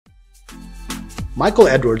Michael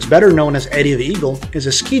Edwards, better known as Eddie the Eagle, is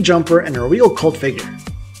a ski jumper and a real cult figure.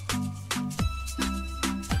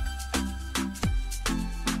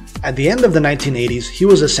 At the end of the 1980s, he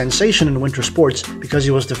was a sensation in winter sports because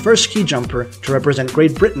he was the first ski jumper to represent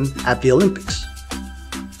Great Britain at the Olympics.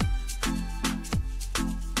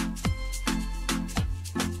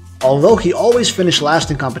 Although he always finished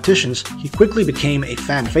last in competitions, he quickly became a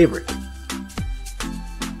fan favorite.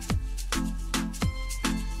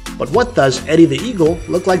 But what does Eddie the Eagle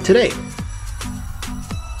look like today?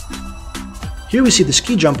 Here we see the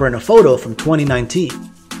ski jumper in a photo from 2019.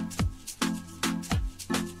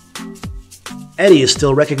 Eddie is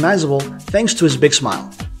still recognizable thanks to his big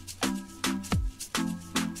smile.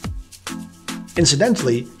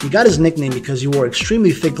 Incidentally, he got his nickname because he wore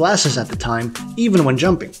extremely thick glasses at the time, even when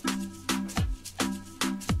jumping.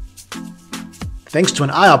 Thanks to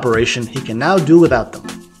an eye operation, he can now do without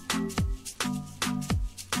them.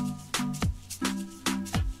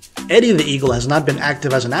 Eddie the Eagle has not been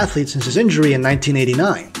active as an athlete since his injury in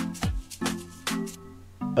 1989.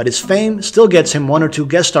 But his fame still gets him one or two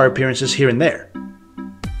guest star appearances here and there.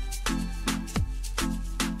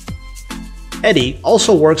 Eddie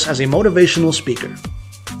also works as a motivational speaker.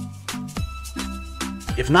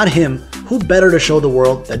 If not him, who better to show the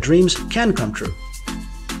world that dreams can come true?